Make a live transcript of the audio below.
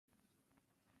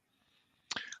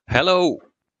Hello,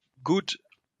 good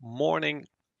morning,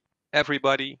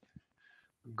 everybody.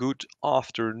 Good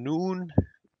afternoon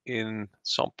in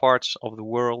some parts of the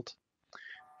world.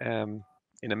 In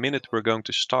a minute, we're going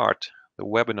to start the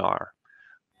webinar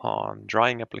on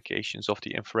drying applications of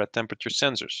the infrared temperature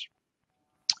sensors.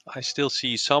 I still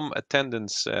see some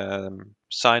attendants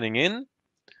signing in,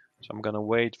 so I'm going to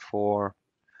wait for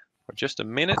just a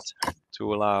minute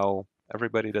to allow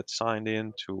everybody that signed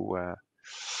in to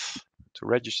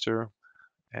register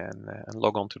and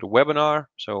log on to the webinar.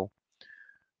 So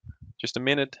just a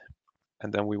minute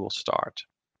and then we will start.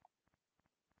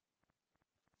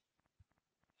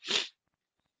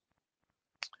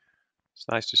 It's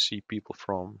nice to see people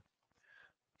from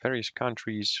various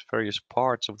countries, various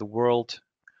parts of the world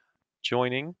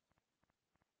joining.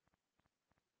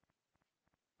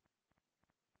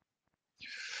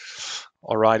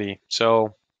 Alrighty,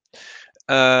 so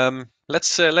let's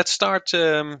start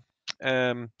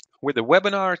with the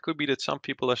webinar. It could be that some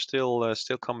people are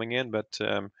still coming in, but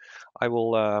I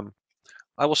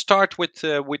will start with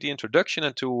the introduction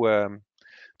and to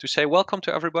say welcome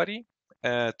to everybody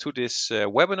to this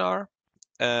webinar.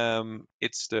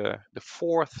 It's the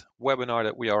fourth webinar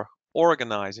that we are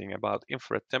organizing about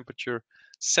infrared temperature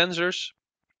sensors.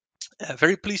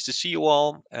 Very pleased to see you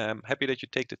all. Happy that you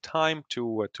take the time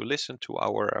to listen to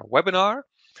our webinar.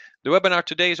 The webinar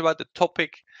today is about the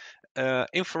topic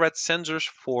infrared sensors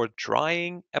for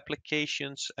drying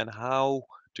applications and how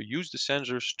to use the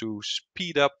sensors to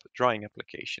speed up drying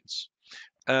applications.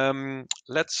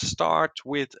 Let's start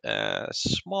with a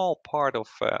small part of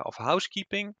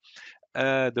housekeeping.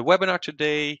 The webinar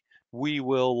today, we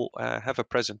will have a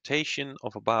presentation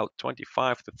of about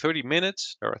 25 to 30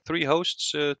 minutes. There are three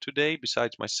hosts today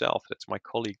besides myself. That's my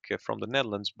colleague from the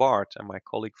Netherlands, Bart, and my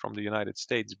colleague from the United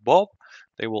States, Bob.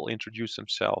 They will introduce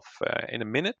themselves in a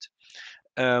minute.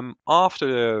 After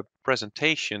the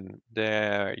presentation,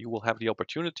 there you will have the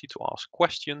opportunity to ask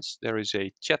questions. There is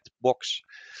a chat box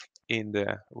in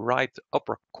the right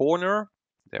upper corner.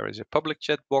 There is a public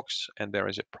chat box and there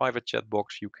is a private chat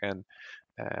box. You can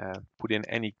put in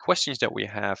any questions that we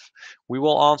have. We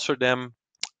will answer them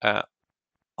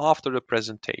after the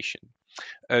presentation.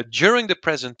 During the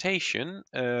presentation,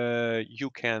 you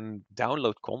can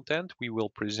download content. We will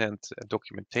present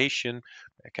documentation.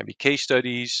 It can be case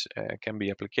studies, can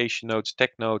be application notes,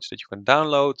 tech notes that you can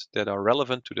download that are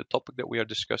relevant to the topic that we are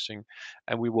discussing.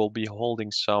 And we will be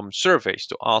holding some surveys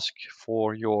to ask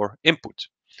for your input.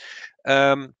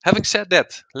 Having said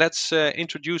that, let's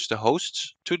introduce the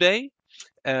hosts today.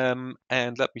 And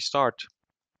let me start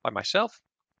by myself.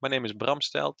 My name is Bram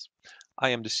Stelt. I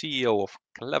am the CEO of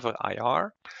Clever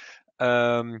IR.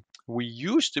 We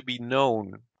used to be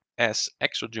known as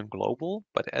Exergen Global,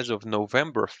 but as of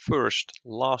November 1st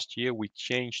last year, we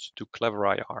changed to Clever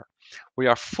IR. We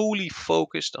are fully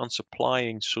focused on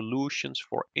supplying solutions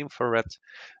for infrared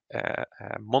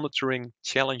monitoring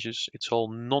challenges. It's all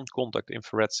non-contact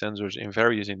infrared sensors in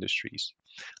various industries.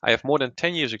 I have more than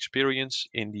 10 years experience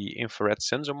in the infrared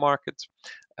sensor market.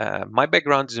 My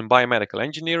background is in biomedical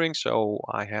engineering, so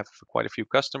I have quite a few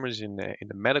customers in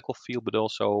the medical field, but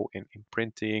also in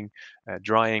printing,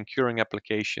 drying, curing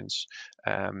applications.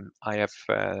 I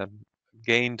have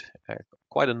gained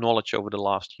quite a knowledge over the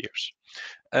last years.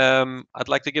 I'd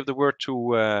like to give the word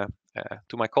to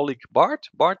my colleague Bart.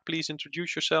 Bart, please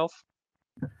introduce yourself.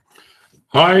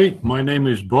 Hi, my name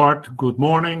is Bart. Good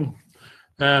morning.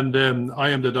 And I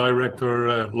am the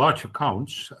director large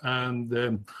accounts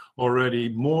and already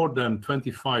more than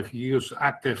 25 years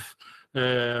active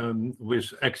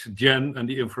with Exergen and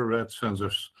the infrared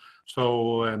sensors.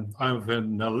 So I have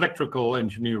an electrical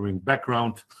engineering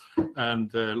background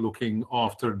and looking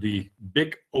after the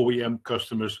big OEM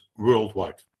customers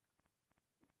worldwide.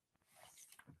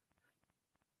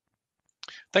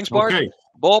 Thanks, Bart. Okay.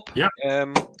 Bob, yeah.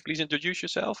 Please introduce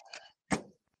yourself.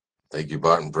 Thank you,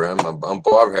 Bart and Bram. I'm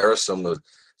Bob Harris. I'm the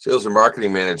sales and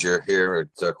marketing manager here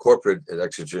at corporate at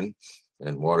Exergen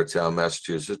in Watertown,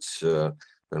 Massachusetts.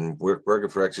 Been working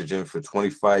for Exergen for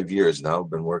 25 years now.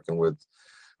 Been working with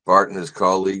Bart and his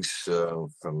colleagues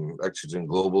from Exergen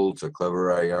Global to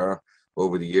Clever IR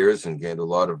over the years and gained a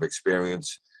lot of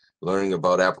experience learning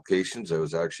about applications. I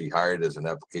was actually hired as an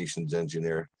applications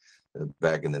engineer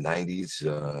back in the 90s.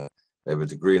 I have a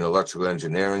degree in electrical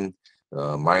engineering.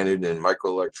 Minored in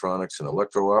microelectronics and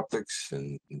electro-optics,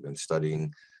 and been studying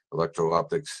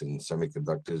electro-optics and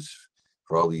semiconductors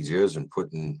for all these years and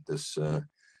putting this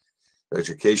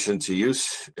education to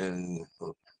use and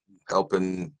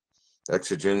helping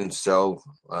Exergen sell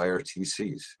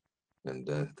IRTCs.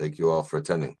 And thank you all for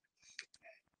attending.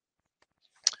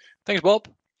 Thanks, Bob.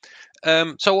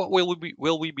 So what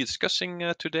will we be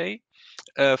discussing today?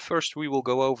 First, we will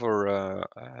go over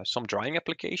some drying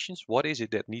applications. What is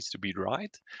it that needs to be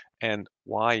dried, and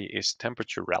why is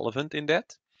temperature relevant in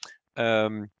that?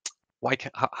 Um,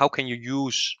 how can you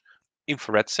use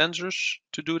infrared sensors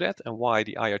to do that, and why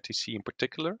the IRTC in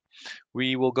particular?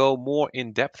 We will go more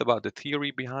in depth about the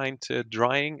theory behind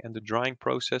drying and the drying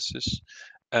processes.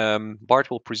 Bart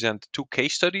will present 2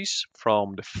 case studies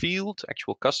from the field,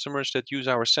 actual customers that use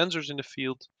our sensors in the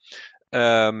field.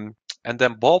 And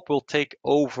then Bob will take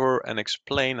over and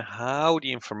explain how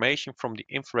the information from the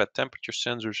infrared temperature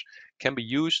sensors can be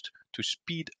used to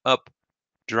speed up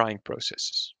drying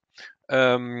processes.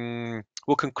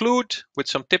 We'll conclude with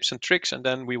some tips and tricks, and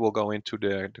then we will go into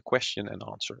the question and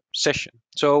answer session.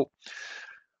 So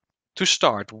to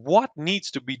start, what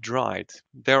needs to be dried?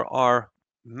 There are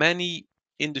many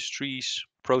industries,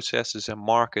 processes, and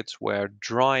markets where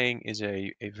drying is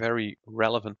a very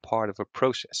relevant part of a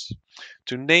process.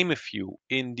 To name a few,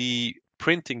 in the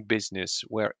printing business,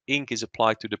 where ink is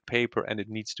applied to the paper and it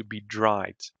needs to be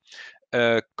dried.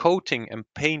 Coating and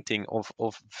painting of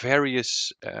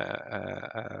various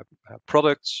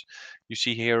products. You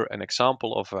see here an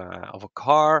example of a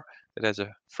car that has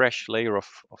a fresh layer of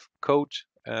coat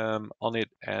on it,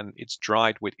 and it's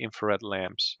dried with infrared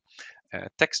lamps.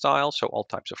 Textile, so all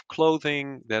types of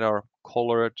clothing that are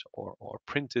colored or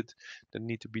printed that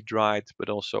need to be dried, but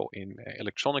also in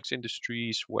electronics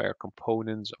industries where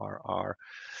components are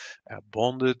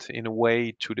bonded in a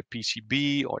way to the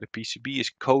PCB, or the PCB is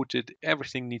coated.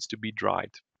 Everything needs to be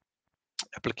dried.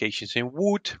 Applications in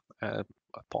wood, a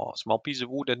small piece of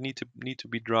wood that need to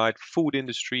be dried. Food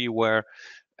industry, where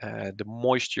the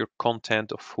moisture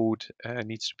content of food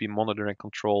needs to be monitored and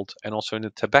controlled, and also in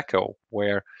the tobacco,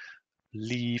 where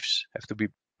leaves have to be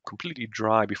completely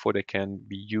dry before they can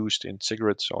be used in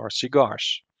cigarettes or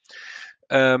cigars.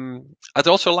 I'd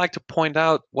also like to point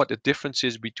out what the difference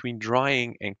is between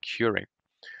drying and curing.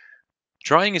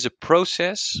 Drying is a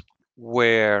process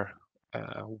where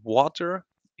water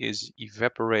is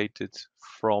evaporated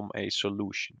from a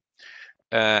solution.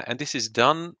 And this is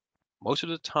done most of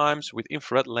the times with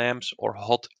infrared lamps or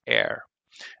hot air.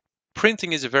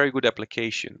 Printing is a very good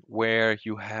application where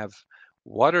you have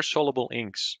water soluble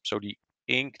inks. So the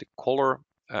ink, the color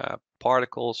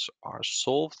particles are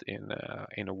solved in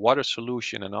a water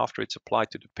solution, and after it's applied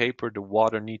to the paper, the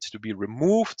water needs to be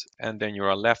removed, and then you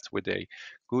are left with a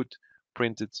good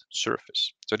printed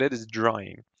surface. So that is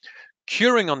drying.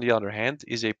 Curing, on the other hand,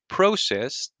 is a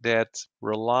process that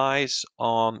relies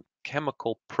on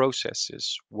chemical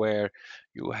processes where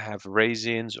you have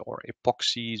resins or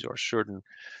epoxies or certain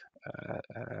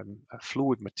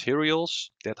fluid materials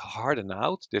that harden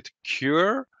out, that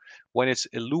cure when it's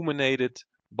illuminated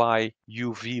by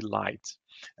UV light.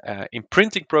 In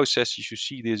printing processes, you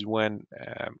see this when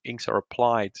inks are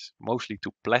applied mostly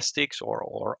to plastics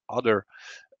or other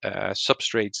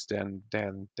substrates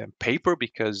than paper,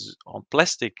 because on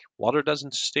plastic water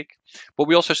doesn't stick. But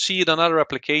we also see it on other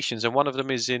applications, and one of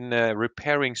them is in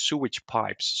repairing sewage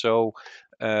pipes. So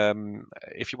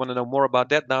if you want to know more about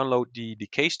that, download the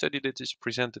case study that is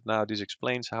presented now. This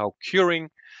explains how curing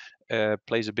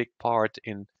plays a big part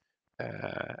in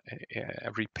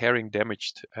repairing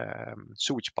damaged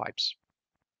sewage pipes.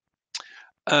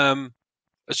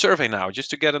 A survey now, just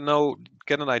to get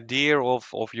an idea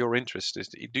of your interest.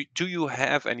 Do you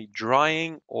have any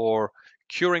drying or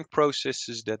curing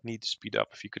processes that need to speed up?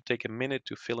 If you could take a minute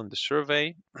to fill in the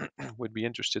survey, would be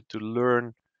interested to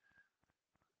learn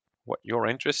what your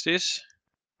interest is.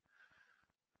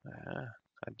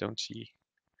 I don't see,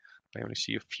 I only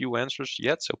see a few answers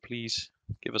yet, so please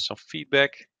give us some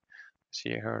feedback.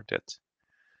 See here that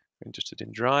you're interested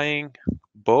in drying,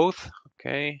 both.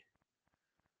 Okay,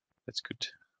 that's good.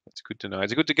 That's good to know.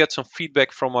 It's good to get some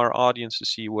feedback from our audience to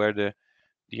see where the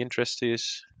interest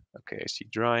is. Okay, I see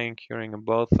drying, curing, and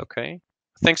both. Okay,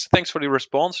 thanks for the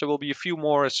response. There will be a few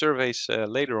more surveys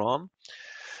later on.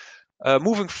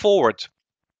 Moving forward,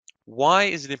 why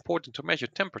is it important to measure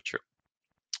temperature?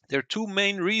 There are 2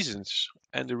 main reasons,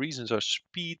 and the reasons are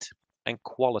speed and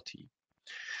quality.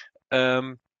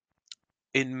 In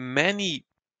many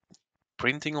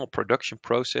printing or production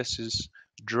processes,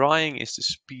 drying is the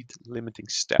speed limiting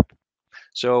step.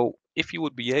 So if you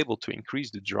would be able to increase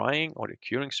the drying or the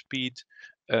curing speed,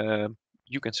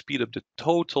 you can speed up the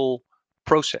total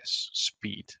process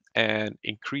speed and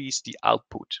increase the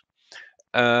output.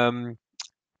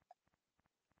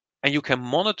 And you can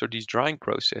monitor these drying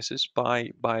processes by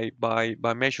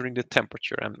measuring the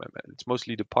temperature. And it's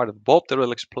mostly the part of Bob that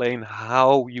will explain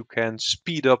how you can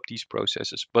speed up these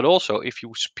processes. But also, if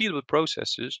you speed up the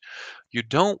processes, you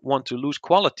don't want to lose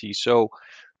quality. So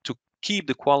to keep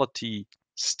the quality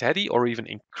steady or even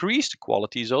increase the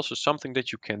quality is also something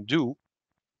that you can do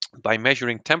by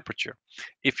measuring temperature.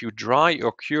 If you dry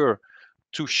or cure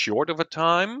too short of a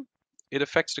time, it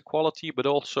affects the quality, but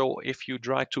also if you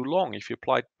dry too long, if you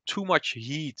apply too much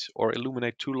heat or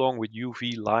illuminate too long with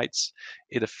UV lights,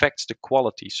 it affects the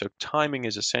quality. So timing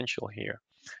is essential here.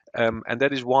 And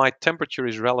that is why temperature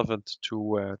is relevant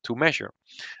to measure.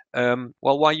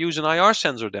 Well, why use an IR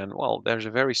sensor then? Well, there's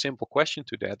a very simple question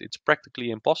to that. It's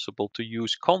practically impossible to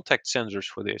use contact sensors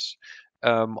for this.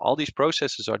 All these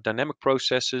processes are dynamic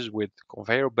processes with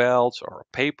conveyor belts or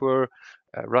paper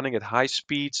running at high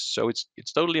speeds. So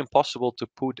it's totally impossible to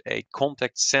put a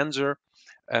contact sensor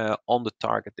on the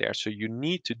target there. So you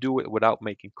need to do it without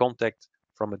making contact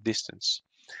from a distance.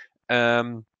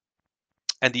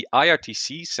 And the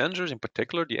IRTC sensors, in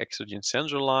particular, the Exergen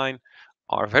sensor line,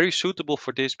 are very suitable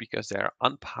for this because they are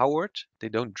unpowered. They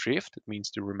don't drift. It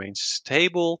means they remain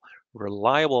stable,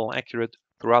 reliable, and accurate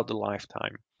throughout the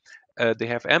lifetime. They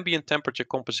have ambient temperature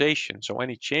compensation, so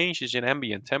any changes in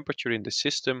ambient temperature in the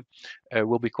system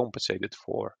will be compensated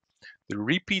for. The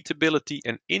repeatability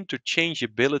and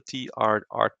interchangeability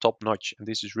are top notch, and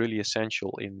this is really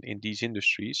essential in these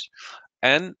industries.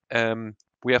 And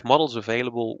we have models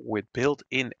available with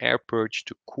built-in air purge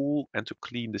to cool and to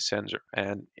clean the sensor.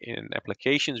 And in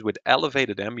applications with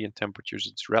elevated ambient temperatures,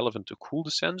 it's relevant to cool the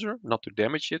sensor, not to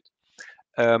damage it.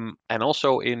 And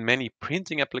also in many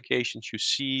printing applications, you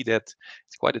see that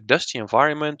it's quite a dusty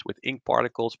environment with ink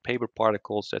particles, paper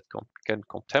particles that can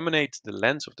contaminate the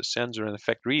lens of the sensor and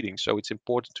affect reading. So it's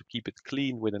important to keep it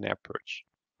clean with an air purge.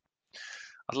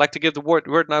 I'd like to give the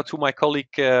word now to my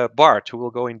colleague Bart, who will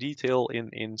go in detail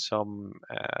in some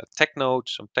tech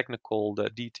notes, some technical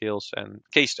details and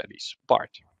case studies. Bart.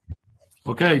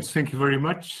 Okay, thank you very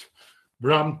much,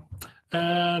 Bram.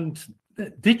 And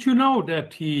did you know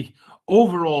that the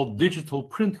overall digital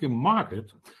printing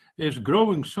market is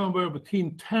growing somewhere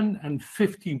between 10 and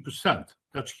 15%?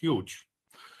 That's huge.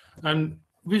 And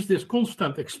with this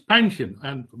constant expansion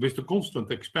and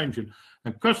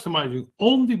customizing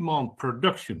on-demand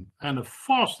production and a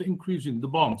fast increasing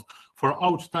demand for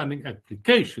outstanding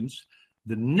applications,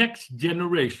 the next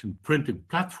generation printing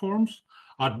platforms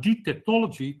are the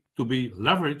technology to be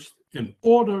leveraged in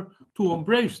order to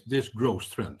embrace this growth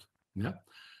trend. Yeah?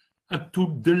 And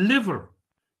to deliver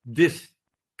this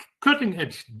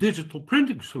cutting-edge digital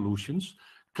printing solutions,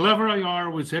 Clever IR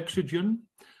with Exergen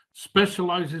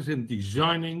specializes in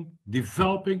designing,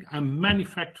 developing, and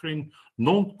manufacturing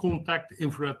non-contact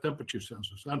infrared temperature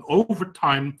sensors. And over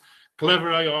time,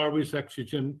 Clever IR with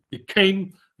Exergen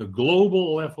became a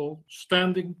global level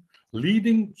standing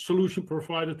leading solution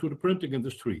provider to the printing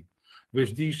industry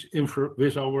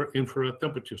with our infrared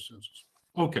temperature sensors.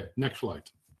 Okay, next slide.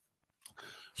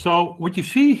 So what you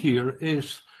see here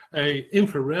is an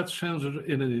infrared sensor,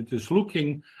 and it is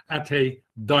looking at a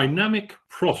dynamic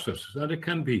process, and it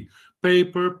can be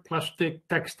paper, plastic,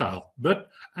 textile. But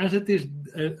as it is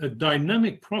a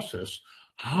dynamic process,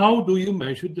 how do you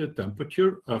measure the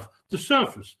temperature of the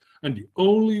surface? And the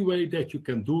only way that you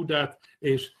can do that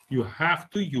is you have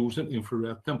to use an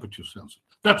infrared temperature sensor.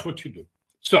 That's what you do.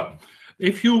 So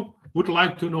if you would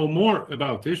like to know more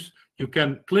about this, you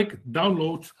can click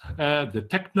download the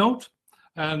tech note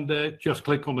and just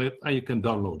click on it and you can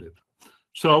download it.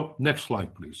 So next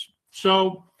slide, please.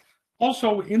 So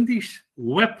also in these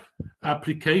web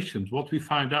applications, what we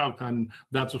find out, and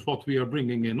that is what we are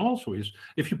bringing in also, is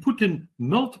if you put in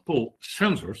multiple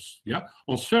sensors, yeah,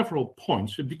 on several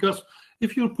points, because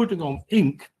if you're putting on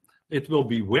ink, it will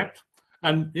be wet.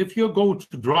 And if you're going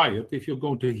to dry it, if you're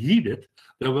going to heat it,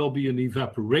 there will be an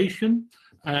evaporation.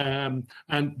 And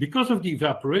because of the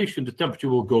evaporation, the temperature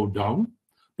will go down.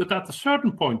 But at a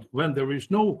certain point, when there is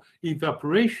no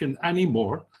evaporation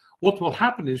anymore, what will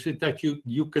happen is that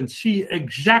you can see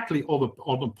exactly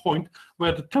on the point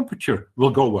where the temperature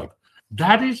will go up.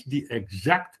 That is the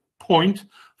exact point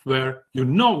where you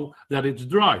know that it's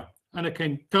dry. And I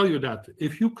can tell you that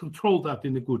if you control that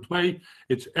in a good way,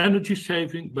 it's energy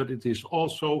saving, but it is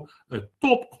also a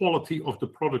top quality of the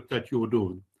product that you are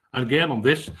doing. And again, on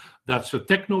this, that's a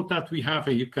tech note that we have,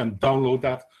 and you can download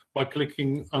that by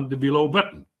clicking on the below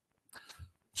button.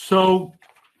 So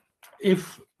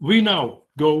if we now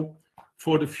go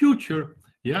for the future,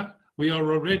 yeah, we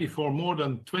are already for more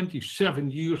than 27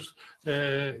 years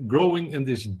growing in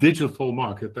this digital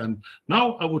market. And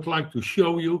now I would like to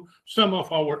show you some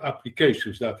of our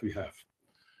applications that we have.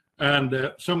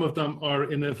 And some of them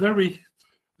are in a very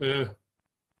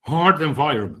hard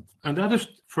environment. And that is,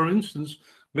 for instance,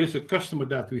 with a customer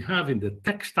that we have in the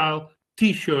textile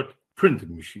t-shirt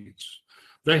printing machines.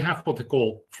 They have what they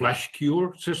call flash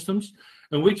cure systems.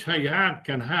 in which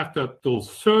can have that to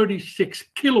 36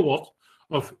 kilowatts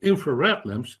of infrared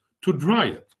lamps to dry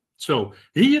it. So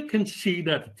here you can see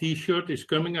that the t-shirt is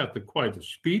coming at quite a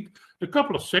speed, a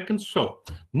couple of seconds. So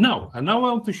now I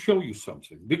want to show you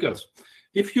something, because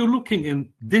if you're looking in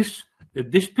this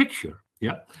picture,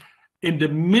 yeah, in the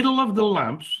middle of the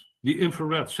lamps, the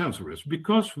infrared sensor is,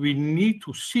 because we need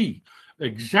to see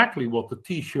exactly what the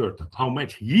t-shirt, how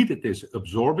much heat it is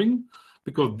absorbing,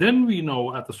 because then we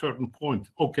know at a certain point,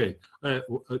 okay,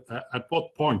 at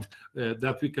what point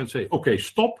that we can say, okay,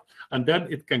 stop, and then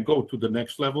it can go to the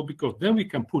next level, because then we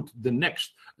can put the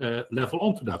next level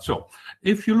onto that. So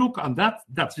if you look on that,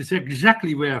 that is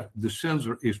exactly where the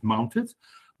sensor is mounted,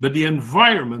 but the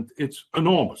environment, it's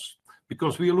enormous,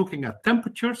 because we are looking at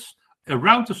temperatures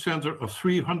around the sensor of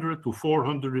 300 to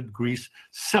 400 degrees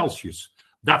Celsius.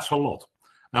 That's a lot.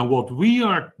 And what we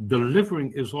are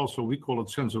delivering is also, we call it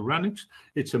Sensoranics.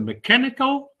 It's a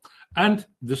mechanical and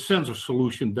the sensor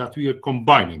solution that we are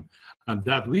combining, and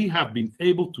that we have been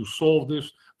able to solve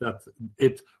this, that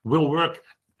it will work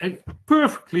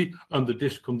perfectly under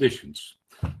these conditions.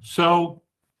 So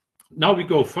now we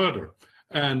go further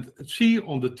and see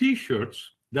on the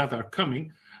t-shirts that are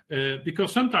coming,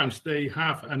 because sometimes they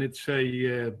have, and it's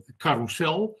a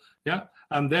carousel, yeah,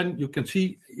 and then you can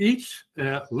see each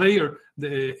layer,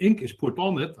 the ink is put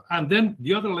on it, and then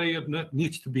the other layer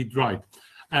needs to be dried.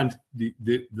 And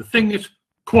the thing is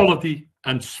quality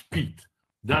and speed.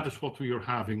 That is what we are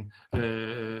having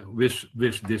with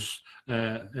this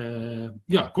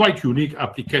quite unique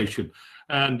application.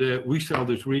 And we sell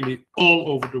this really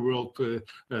all over the world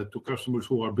to customers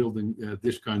who are building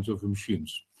these kinds of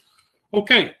machines.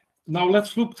 Okay, now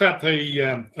let's look at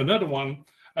another one,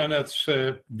 and that's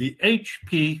the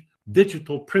HP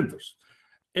digital printers.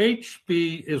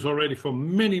 HP is already for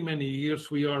many, many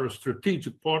years, we are a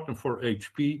strategic partner for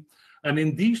HP. And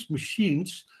in these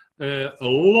machines, a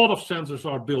lot of sensors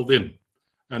are built in.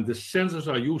 And the sensors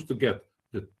are used to get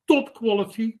the top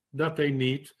quality that they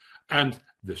need and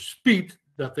the speed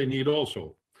that they need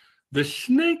also. The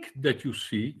snake that you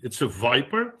see, it's a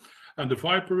Viper. And the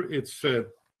Viper, it's a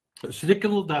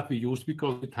signal that we use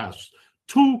because it has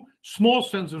two small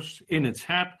sensors in its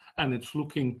head, and it's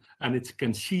looking, and it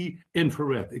can see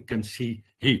infrared, it can see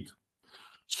heat.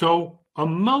 So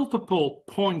on multiple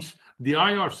points, the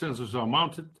IR sensors are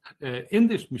mounted in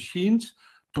these machines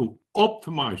to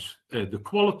optimize the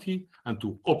quality and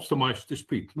to optimize the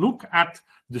speed. Look at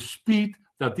the speed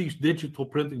that these digital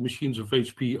printing machines of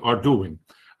HP are doing,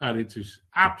 and it is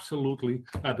absolutely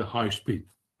at a high speed.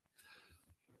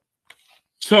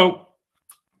 So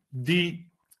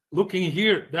looking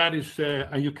here, that is,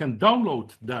 and you can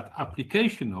download that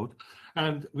application note,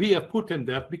 and we have put in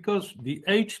that because the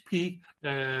HP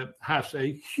has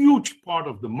a huge part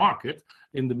of the market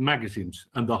in the magazines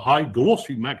and the high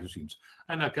glossy magazines.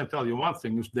 And I can tell you one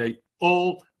thing is they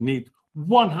all need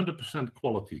 100%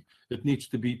 quality. It needs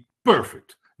to be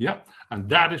perfect. Yeah, and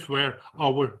that is where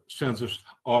our sensors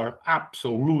are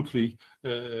absolutely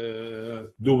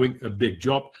doing a big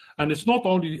job. And it's not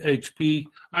only HP.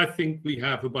 I think we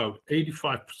have about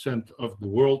 85% of the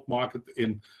world market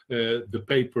in the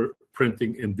paper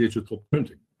printing and digital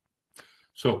printing.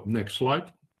 So next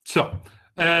slide. So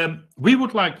we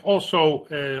would like also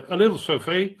a little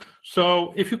survey.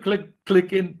 So if you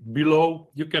click in below,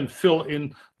 you can fill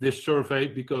in this survey,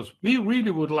 because we really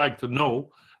would like to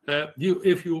know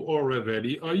if you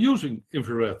already are using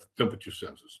infrared temperature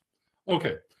sensors.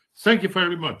 Okay, thank you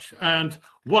very much. And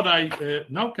what I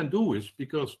now can do is,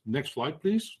 because, next slide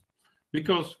please,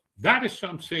 because that is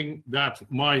something that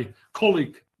my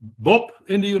colleague Bob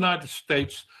in the United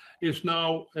States is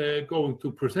now going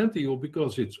to present to you,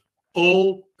 because it's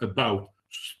all about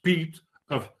speed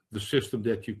of the system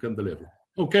that you can deliver.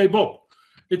 Okay, Bob,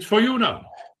 it's for you now.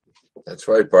 That's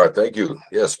right, Bart. Thank you.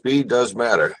 Yeah, speed does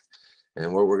matter.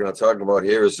 And what we're going to talk about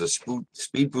here is the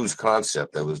speed boost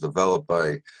concept that was developed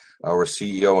by our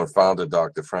CEO and founder,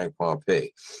 Dr. Frank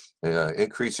Pompey.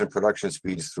 Increase in production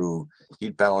speeds through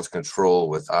heat balance control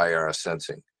with IR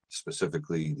sensing,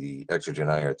 specifically the Exergen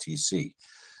IRTC.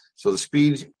 So the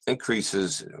speed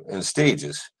increases in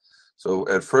stages. So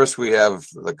at first we have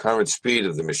the current speed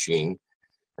of the machine.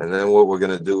 And then what we're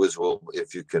going to do is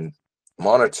if you can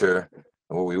monitor,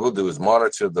 and what we will do is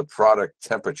monitor the product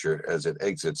temperature as it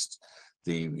exits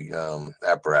the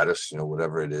apparatus,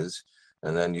 whatever it is,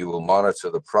 and then you will monitor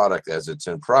the product as it's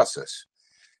in process.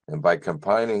 And by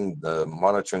combining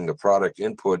monitoring the product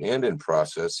input and in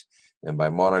process, and by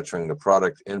monitoring the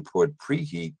product input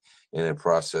preheat and in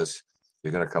process,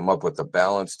 you're going to come up with a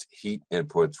balanced heat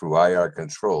input through IR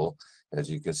control. As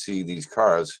you can see, these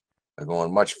cars are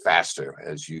going much faster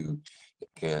as you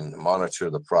can monitor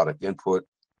the product input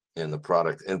and the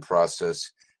product in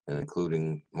process, and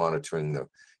including monitoring the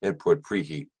input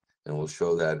preheat. And we'll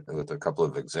show that with a couple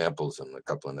of examples in a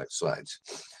couple of next slides.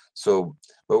 So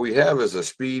what we have is a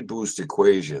speed boost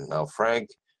equation. Now, Frank,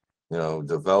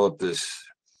 developed this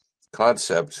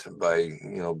concept by,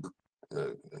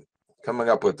 coming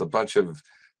up with a bunch of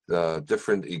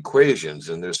different equations.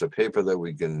 And there's a paper that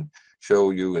we can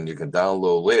show you and you can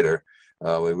download later.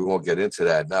 We won't get into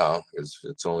that now.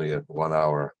 It's only a 1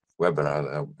 hour webinar.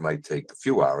 That might take a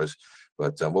few hours.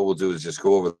 But what we'll do is just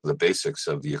go over the basics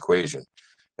of the equation.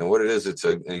 And what it is, it's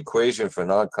an equation for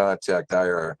non-contact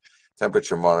IR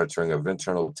temperature monitoring of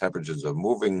internal temperatures of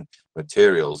moving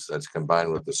materials that's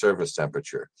combined with the surface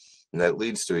temperature. And that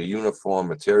leads to a uniform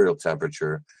material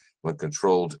temperature when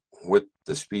controlled with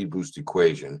the speed boost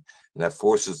equation. And that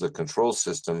forces the control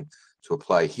system to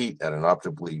apply heat at an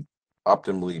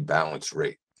optimally balanced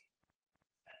rate.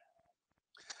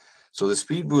 So the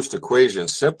speed boost equation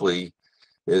simply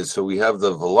is, so we have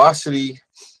the velocity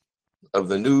of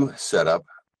the new setup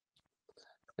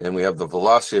and we have the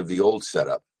velocity of the old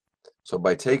setup. So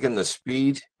by taking the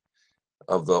speed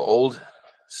of the old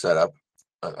setup,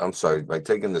 by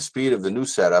taking the speed of the new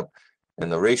setup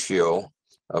and the ratio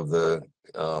of the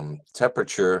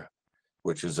temperature,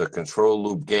 which is a control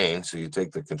loop gain. So you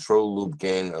take the control loop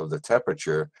gain of the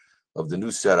temperature of the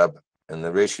new setup and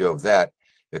the ratio of that,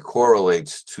 it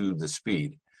correlates to the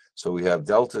speed. So we have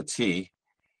delta T,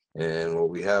 and what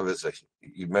we have is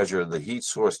you measure the heat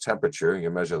source temperature, you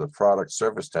measure the product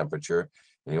surface temperature,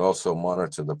 and you also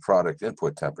monitor the product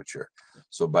input temperature.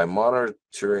 So by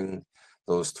monitoring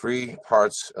those three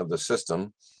parts of the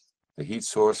system, the heat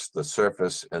source, the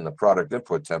surface, and the product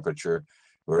input temperature,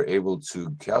 we're able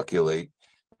to calculate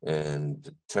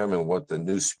and determine what the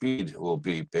new speed will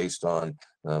be based on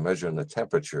measuring the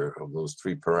temperature of those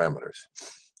three parameters.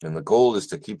 And the goal is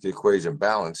to keep the equation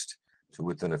balanced to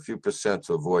within a few percent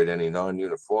to avoid any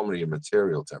non-uniformity in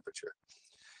material temperature.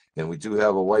 And we do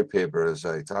have a white paper, as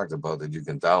I talked about, that you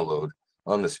can download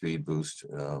on the speed boost,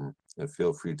 and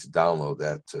feel free to download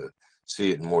that to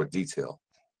see it in more detail.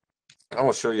 I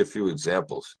will show you a few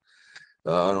examples.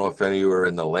 I don't know if any of you are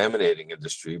in the laminating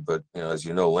industry, but as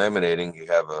you know, laminating, you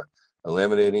have a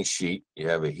laminating sheet, you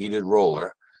have a heated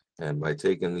roller, and by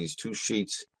taking these two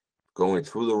sheets going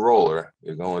through the roller,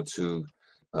 you're going to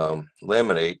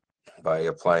laminate by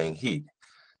applying heat.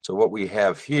 So what we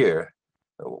have here,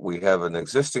 we have an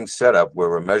existing setup where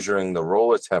we're measuring the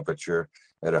roller temperature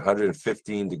at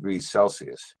 115 degrees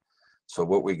Celsius. So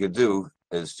what we could do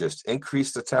is just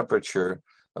increase the temperature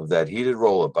of that heated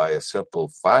roller by a simple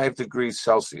 5 degrees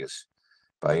Celsius.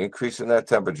 By increasing that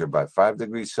temperature by 5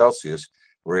 degrees Celsius,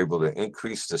 we're able to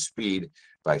increase the speed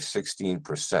by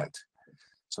 16%.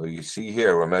 So you see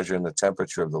here, we're measuring the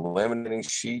temperature of the laminating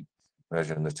sheet,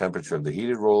 measuring the temperature of the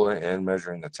heated roller, and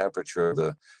measuring the temperature of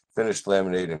the finished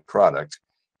laminating product.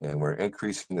 And we're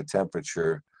increasing the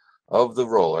temperature of the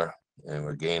roller, and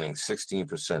we're gaining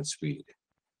 16% speed.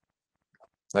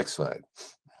 Next slide.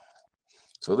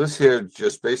 So this here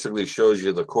just basically shows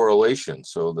you the correlation.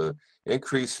 So the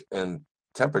increase in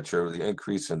temperature, the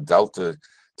increase in delta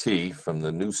T from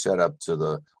the new setup to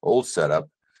the old setup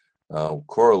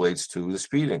correlates to the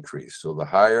speed increase. So the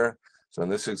higher, so in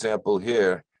this example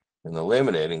here, in the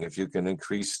laminating, if you can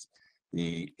increase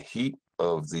the heat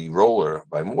of the roller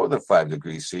by more than 5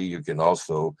 degrees C, you can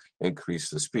also increase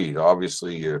the speed.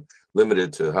 Obviously, you're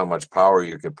limited to how much power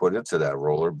you can put into that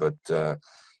roller, but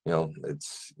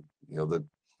it's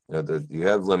you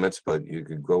have limits, but you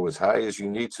can go as high as you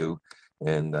need to.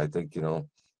 And I think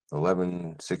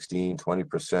 11, 16,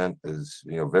 20% is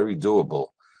very doable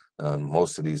on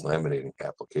most of these laminating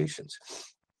applications.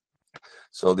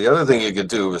 So the other thing you could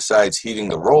do besides heating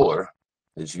the roller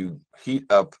is you do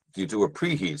a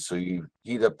preheat, so you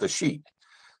heat up the sheet.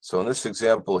 So in this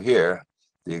example here,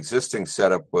 the existing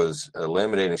setup was a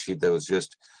laminating sheet that was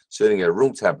just sitting at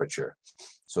room temperature.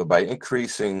 So by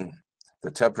increasing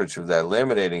the temperature of that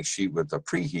laminating sheet with the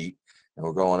preheat, and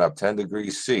we're going up 10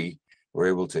 degrees C, we're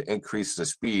able to increase the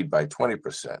speed by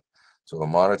 20%. So we're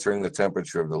monitoring the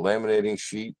temperature of the laminating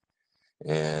sheet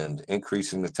and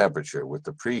increasing the temperature with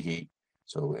the preheat.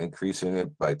 So increasing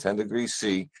it by 10 degrees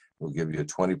C will give you a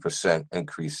 20%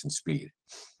 increase in speed.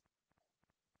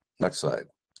 Next slide.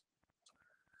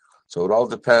 So it all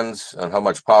depends on how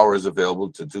much power is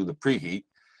available to do the preheat.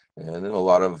 And in a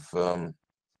lot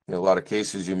of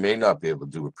cases, you may not be able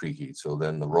to do a preheat. So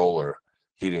then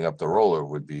heating up the roller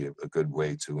would be a good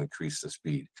way to increase the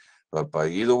speed. But by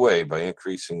either way, by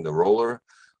increasing the roller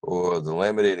or the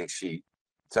laminating sheet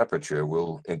temperature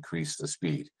will increase the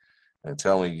speed. And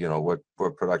tell me,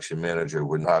 what production manager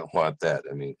would not want that?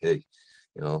 I mean, hey,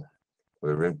 you know,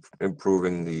 we're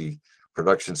improving the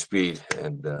production speed,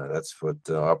 and that's what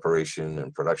operation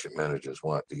and production managers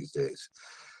want these days.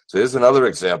 So here's another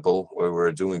example where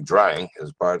we're doing drying.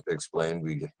 As Bart explained,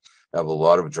 we have a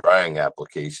lot of drying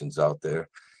applications out there,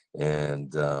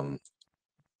 and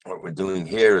what we're doing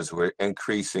here is we're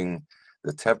increasing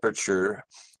the temperature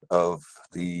of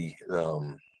the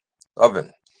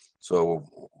oven. So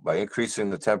by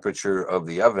increasing the temperature of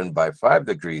the oven by 5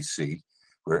 degrees C,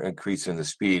 we're increasing the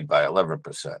speed by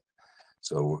 11%.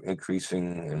 So we're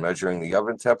increasing and measuring the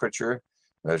oven temperature,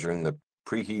 measuring the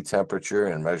preheat temperature,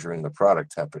 and measuring the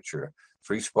product temperature.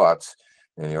 3 spots,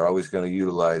 and you're always going to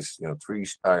utilize 3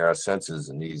 IR sensors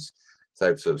in these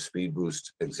types of speed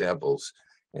boost examples,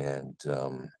 and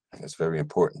it's very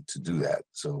important to do that.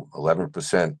 So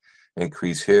 11%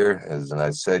 increase here, as I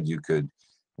said, you could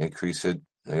increase it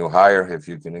higher if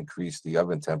you can increase the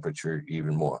oven temperature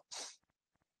even more.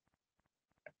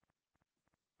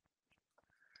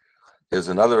 Here's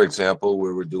another example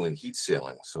where we're doing heat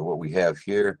sealing. So what we have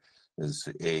here is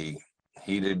a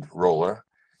heated roller,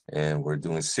 and we're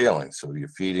doing sealing. So you're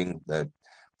feeding that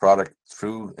product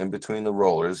through in between the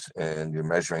rollers, and you're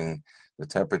measuring the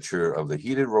temperature of the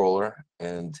heated roller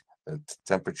and the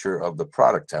temperature of the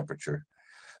product temperature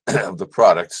of the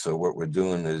product. So what we're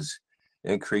doing is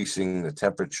increasing the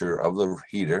temperature of the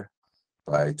heater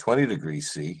by 20 degrees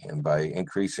C, and by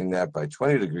increasing that by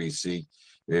 20 degrees C,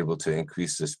 you're able to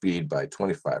increase the speed by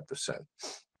 25%.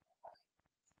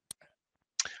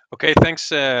 Okay, thanks,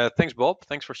 Bob.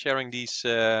 Thanks for sharing these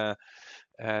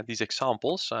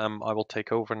examples. I will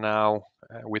take over now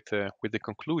with the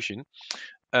conclusion.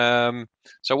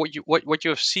 So what you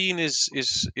have seen is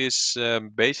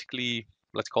basically,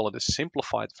 let's call it a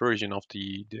simplified version of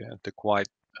the quite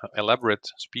elaborate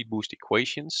speed boost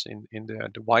equations in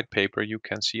the white paper. You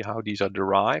can see how these are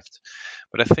derived,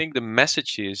 but I think the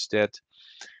message is that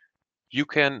you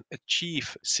can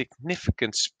achieve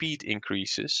significant speed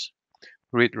increases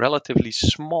with relatively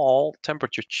small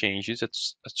temperature changes at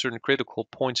certain critical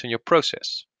points in your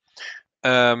process.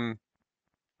 And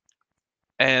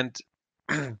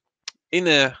in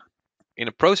a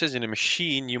process, in a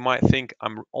machine, you might think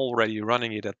I'm already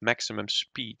running it at maximum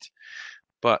speed.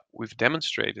 But we've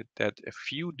demonstrated that a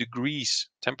few degrees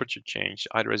temperature change,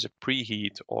 either as a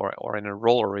preheat or in a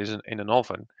roller in an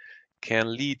oven,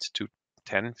 can lead to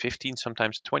 10, 15,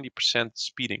 sometimes 20%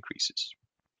 speed increases.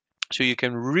 So you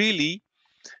can really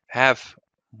have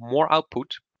more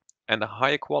output and a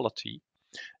higher quality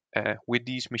with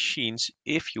these machines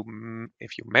if you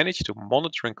manage to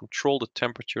monitor and control the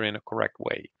temperature in a correct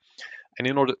way. And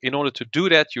in order to do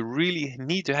that, you really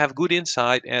need to have good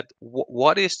insight at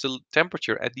what is the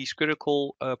temperature at these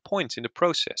critical points in the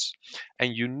process.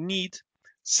 And you need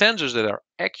sensors that are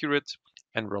accurate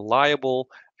and reliable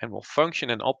and will function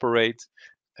and operate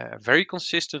very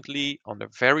consistently under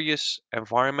various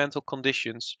environmental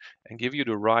conditions and give you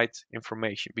the right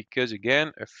information. Because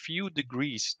again, a few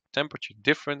degrees temperature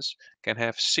difference can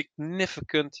have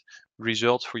significant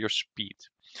results for your speed.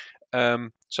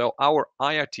 So our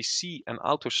IRTC and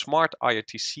AutoSmart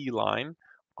IRTC line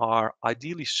are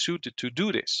ideally suited to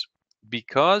do this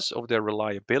because of their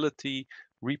reliability,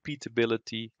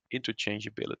 repeatability,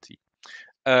 interchangeability.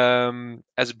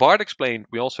 As Bart explained,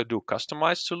 we also do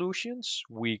customized solutions.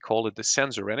 We call it the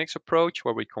Sensorenics approach,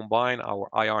 where we combine our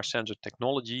IR sensor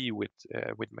technology with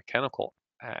mechanical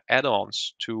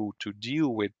add-ons to deal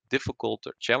with difficult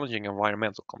or challenging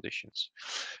environmental conditions.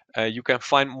 You can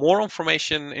find more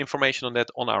information on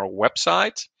that on our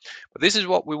website. But this is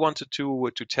what we wanted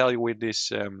to tell you with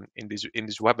this in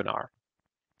this webinar.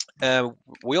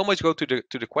 We almost go to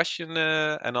the question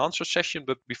and answer session,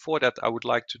 but before that, I would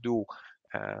like to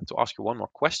ask you one more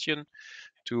question,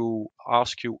 to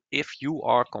ask you if you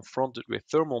are confronted with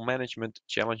thermal management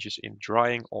challenges in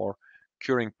drying or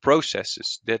curing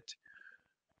processes that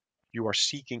you are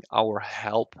seeking our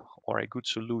help or a good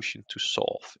solution to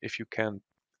solve. If you can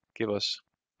give us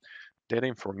that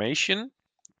information,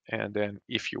 and then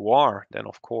if you are, then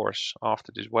of course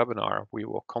after this webinar we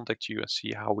will contact you and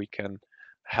see how we can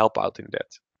help out in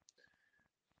that.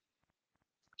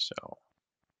 So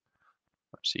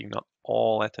I'm seeing not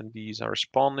all attendees are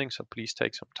responding, so please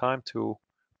take some time to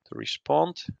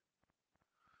respond.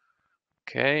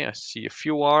 Okay, I see a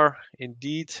few are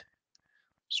indeed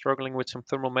struggling with some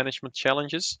thermal management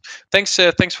challenges. Thanks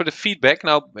for the feedback.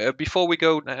 Now, before we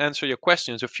go and answer your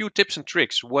questions, a few tips and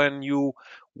tricks when you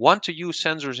want to use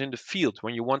sensors in the field,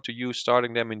 when you want to use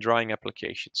starting them in drying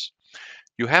applications.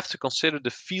 you have to consider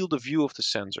the field of view of the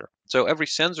sensor. So every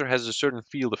sensor has a certain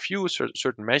field of view, a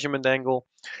certain measurement angle,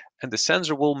 and the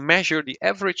sensor will measure the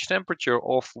average temperature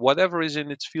of whatever is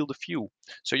in its field of view.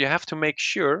 So you have to make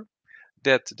sure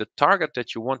that the target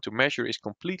that you want to measure is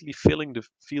completely filling the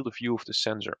field of view of the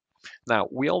sensor. Now,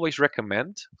 we always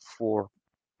recommend for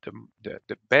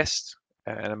the best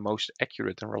and most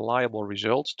accurate and reliable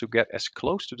results to get as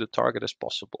close to the target as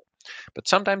possible. But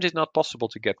sometimes it's not possible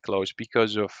to get close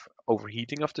because of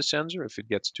overheating of the sensor if it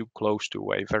gets too close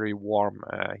to a very warm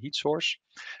heat source.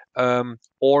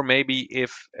 Or maybe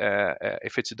if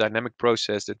it's a dynamic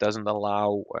process that doesn't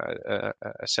allow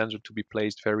a sensor to be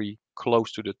placed very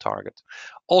close to the target.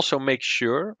 Also make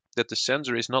sure that the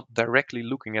sensor is not directly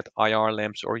looking at IR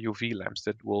lamps or UV lamps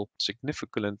that will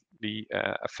significantly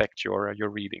affect your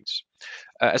readings.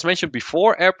 As mentioned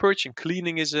before, air purge and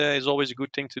cleaning is always a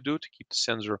good thing to do to keep the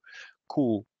sensor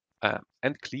cool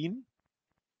and clean.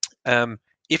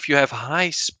 If you have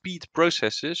high speed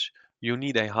processes, you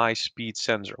need a high speed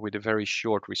sensor with a very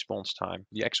short response time.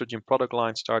 The Exergen product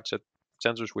line starts at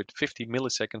sensors with 50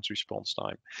 milliseconds response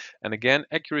time. And again,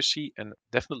 accuracy and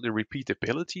definitely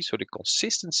repeatability, so the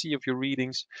consistency of your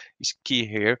readings is key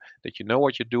here, that you know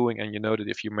what you're doing and you know that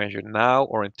if you measure now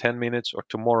or in 10 minutes or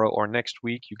tomorrow or next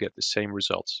week, you get the same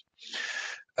results.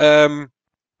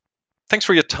 Thanks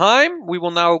for your time. We will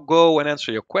now go and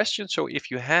answer your questions. So if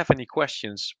you have any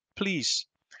questions, please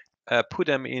put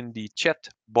them in the chat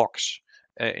box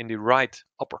in the right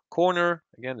upper corner.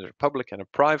 Again, there's a public and a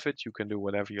private. You can do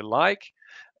whatever you like.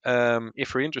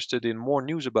 If you're interested in more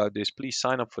news about this, please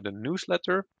sign up for the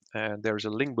newsletter. There's a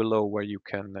link below where you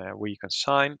can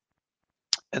sign.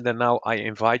 And then now I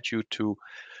invite you to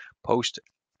post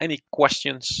any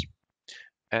questions,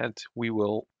 and we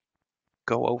will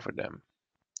go over them.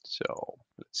 So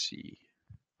let's see.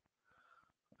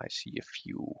 I see a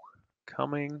few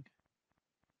coming.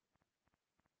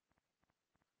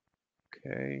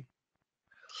 Okay.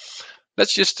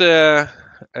 Let's just go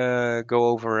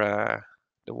over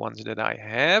the ones that I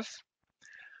have.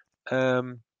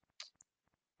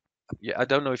 Yeah, I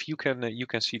don't know if you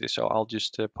can see this, so I'll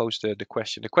just post the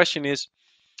question. The question is,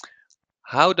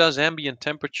 how does ambient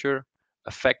temperature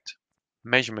affect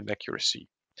measurement accuracy?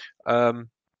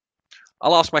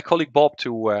 I'll ask my colleague Bob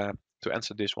to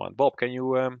answer this one. Bob, can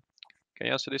you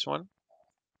answer this one?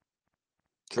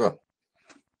 Sure.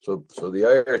 So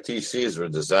the IRTCs were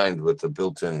designed with the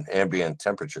built-in ambient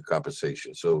temperature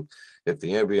compensation. So if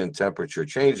the ambient temperature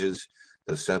changes,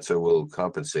 the sensor will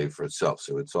compensate for itself.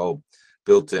 So it's all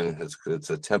built in. It's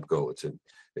a TempGo. It's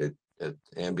an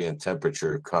ambient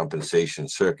temperature compensation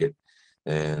circuit,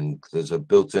 and there's a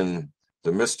built-in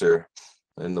thermistor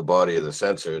in the body of the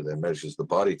sensor that measures the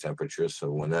body temperature.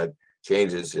 So when that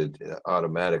changes, it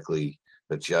automatically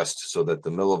adjusts so that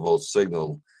the millivolt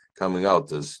signal coming out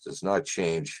does not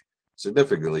change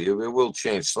significantly. It will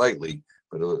change slightly,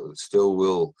 but it still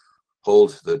will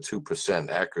hold the 2%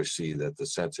 accuracy that the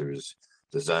sensor is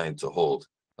designed to hold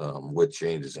with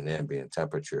changes in ambient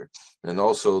temperature. And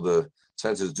also the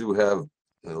sensors do have,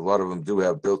 a lot of them do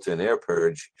have built-in air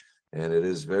purge, and it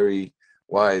is very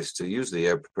wise to use the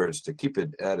air purge to keep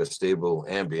it at a stable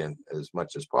ambient as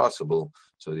much as possible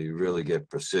so that you really get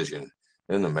precision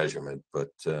in the measurement. But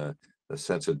the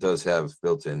sensor does have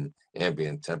built-in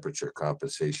ambient temperature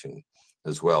compensation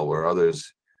as well, where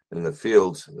others in the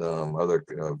field, other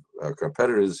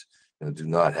competitors, do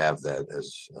not have that,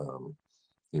 as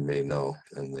you may know,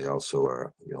 and they also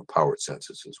are, powered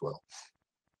sensors as well.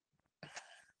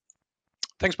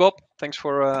 Thanks, Bob. Thanks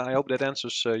for. I hope that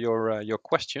answers your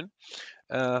question.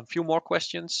 A few more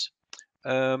questions.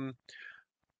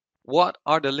 What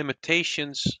are the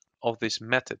limitations of this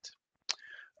method?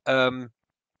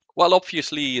 Well,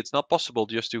 obviously, it's not possible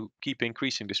just to keep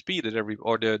increasing the speed at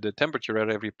the temperature at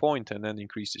every point and then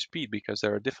increase the speed, because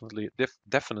there are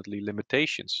definitely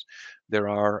limitations. There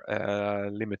are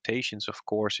limitations, of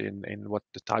course, in what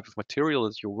the type of material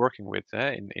that you're working with.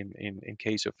 In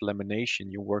case of lamination,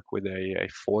 you work with a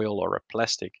foil or a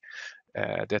plastic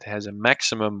that has a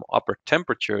maximum upper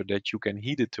temperature that you can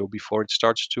heat it to before it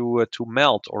starts to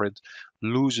melt, or it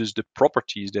loses the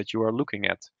properties that you are looking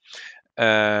at.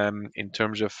 In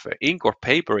terms of ink or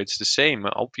paper, it's the same.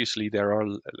 Obviously, there are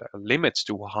limits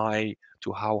to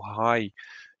how high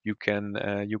you can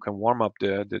warm up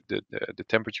the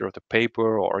temperature of the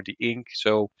paper or the ink.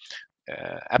 So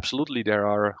absolutely, there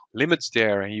are limits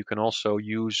there, and you can also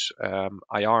use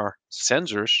IR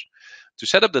sensors to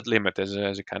set up that limit as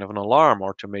a kind of an alarm,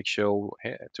 or to make sure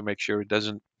it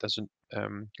doesn't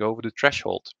go over the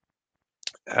threshold.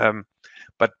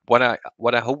 But what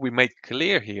I hope we made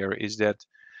clear here is that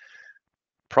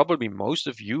probably most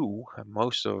of you,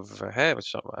 most of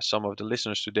some of the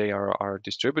listeners today are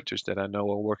distributors that I know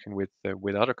are working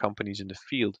with other companies in the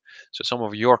field. So some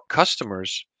of your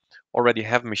customers already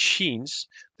have machines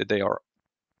that they are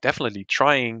definitely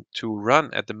trying to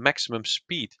run at the maximum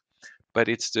speed, but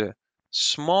it's the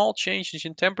small changes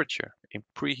in temperature, in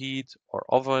preheat or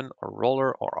oven or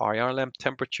roller or IR lamp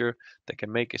temperature that can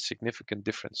make a significant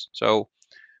difference. So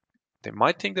they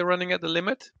might think they're running at the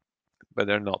limit, but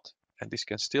they're not. And this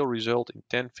can still result in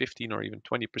 10, 15, or even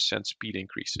 20% speed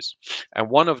increases.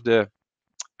 And one of the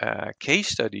case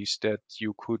studies that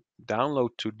you could download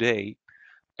today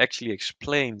actually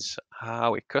explains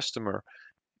how a customer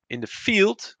in the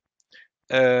field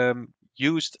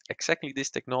used exactly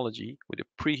this technology with a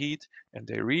preheat, and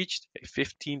they reached a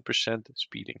 15%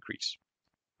 speed increase.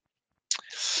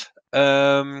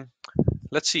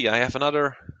 Let's see, I have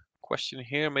another question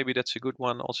here. Maybe that's a good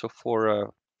one also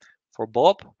for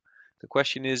Bob. The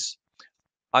question is,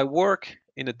 I work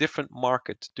in a different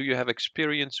market. Do you have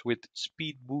experience with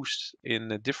speed boosts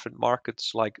in different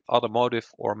markets like automotive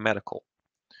or medical?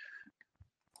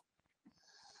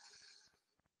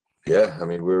 Yeah, I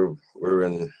mean we're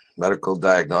in medical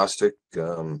diagnostic,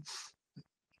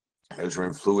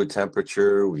 measuring fluid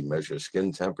temperature. We measure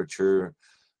skin temperature.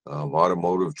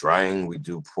 Automotive drying. We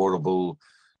do portable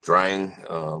drying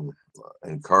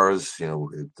in cars.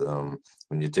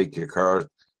 When you take your car,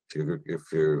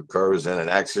 if your car is in an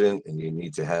accident and you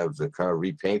need to have the car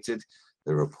repainted,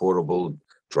 there are portable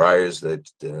dryers that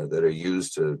are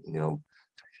used to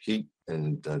heat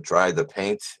and dry the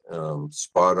paint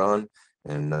spot on,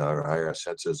 and our IR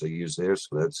sensors are used there.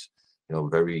 So that's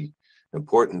very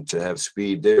important to have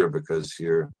speed there, because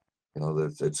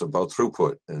that it's about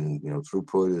throughput, and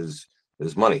throughput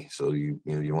is money. So you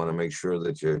want to make sure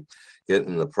that you're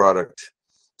getting the product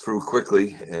through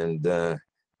quickly, and the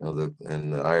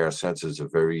IR sensors are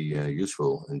very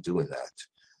useful in doing that.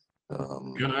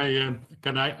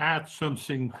 Can I add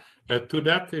something to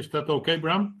that? Is that okay,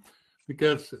 Bram?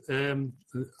 Because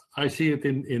I see it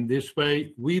in this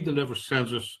way. We deliver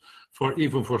sensors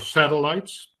even for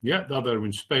satellites, that are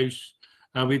in space,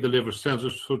 and we deliver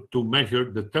sensors to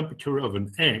measure the temperature of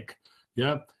an egg,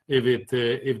 if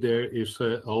it's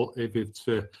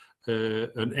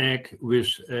an egg with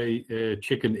a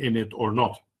chicken in it or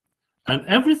not, and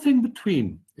everything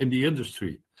between in the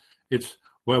industry. It's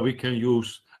where we can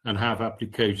use and have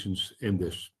applications in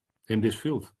this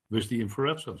field with the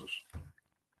infrared sensors.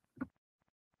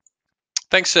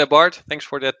 Thanks, Bart. Thanks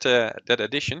for that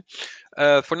addition.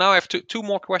 For now, I have two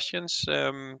more questions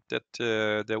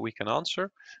that we can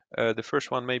answer. The first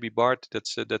one, maybe Bart,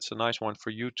 that's a nice one for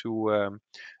you to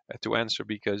answer,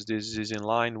 because this is in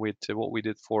line with what we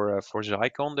did for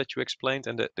Zycon that you explained.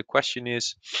 And the question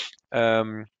is,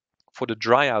 for the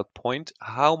dry out point,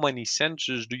 how many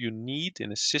sensors do you need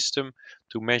in a system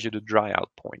to measure the dry out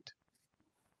point?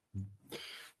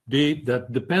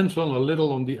 That depends a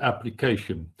little on the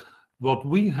application. What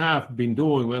we have been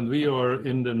doing when we are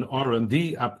in an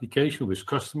R&D application with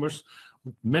customers,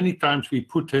 many times we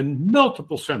put in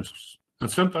multiple sensors, and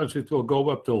sometimes it will go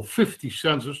up to 50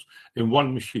 sensors in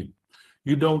one machine.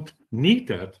 You don't need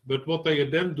that, but what they are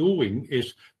then doing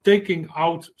is taking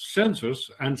out sensors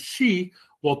and see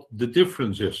what the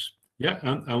difference is,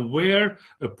 and where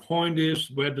a point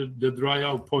is, where the dry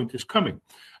out point is coming.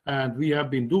 And we have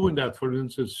been doing that, for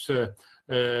instance,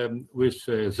 with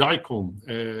Zycon,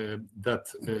 that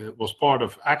was part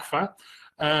of ACFA,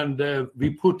 and we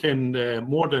put in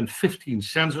more than 15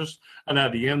 sensors, and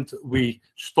at the end we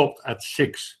stopped at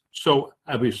 6. So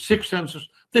with 6 sensors,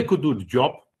 they could do the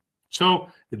job. So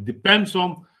it depends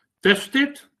on test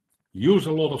it, use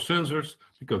a lot of sensors,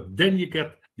 because then you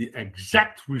get the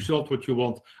exact result what you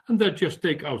want, and then just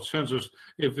take out sensors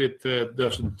if it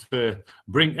doesn't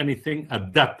bring anything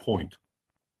at that point.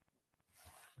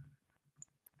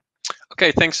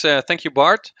 Okay, thanks. Thank you,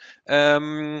 Bart.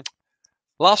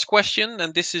 Last question,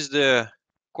 and this is the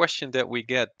question that we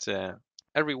get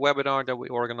every webinar that we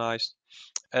organize.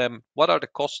 What are the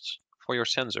costs for your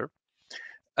sensor?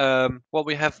 Well,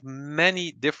 we have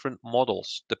many different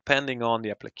models depending on the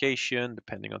application,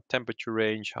 depending on temperature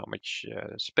range, how much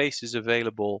space is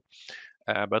available.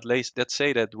 But let's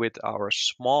say that with our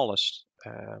smallest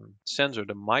sensor,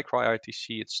 the micro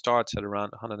IRTC, it starts at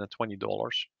around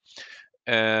 $120.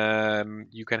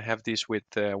 You can have this with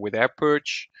air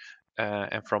purge,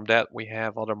 and from that we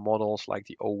have other models like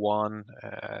the O1,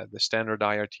 the standard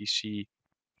IRTC,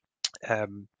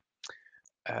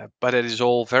 but it is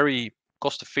all very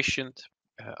cost efficient,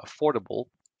 affordable,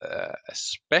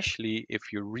 especially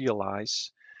if you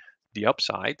realize the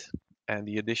upside and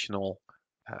the additional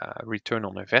return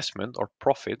on investment or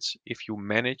profits if you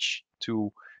manage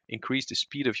to increase the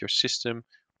speed of your system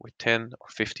with 10 or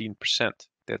 15%.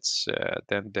 That's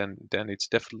then it's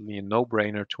definitely a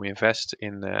no-brainer to invest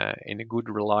in a good,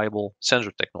 reliable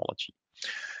sensor technology.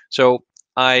 So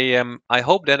I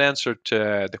hope that answered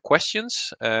the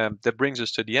questions. That brings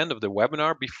us to the end of the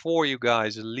webinar. Before you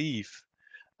guys leave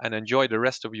and enjoy the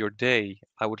rest of your day,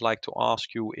 I would like to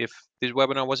ask you if this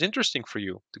webinar was interesting for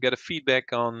you, to get a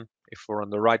feedback on if we're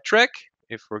on the right track,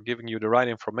 if we're giving you the right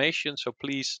information. So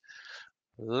please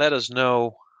let us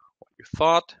know what you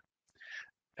thought.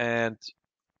 And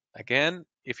again,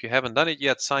 if you haven't done it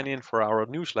yet, sign in for our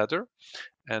newsletter,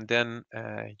 and then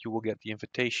you will get the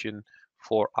invitation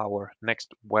for our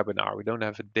next webinar. We don't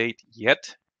have a date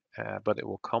yet, but it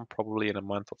will come probably in a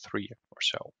month or 3 or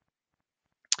so.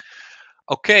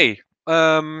 Okay.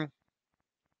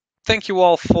 Thank you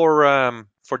all for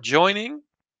joining.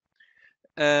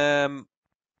 Yeah,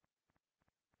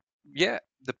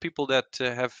 the people that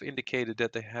have indicated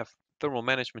that they have thermal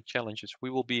management challenges, we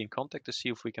will be in contact to see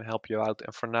if we can help you out.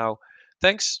 And for now,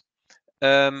 thanks.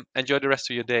 Enjoy the rest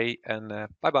of your day, and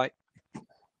bye bye.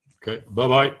 Okay, bye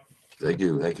bye. Thank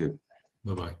you. Thank you.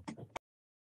 Bye bye.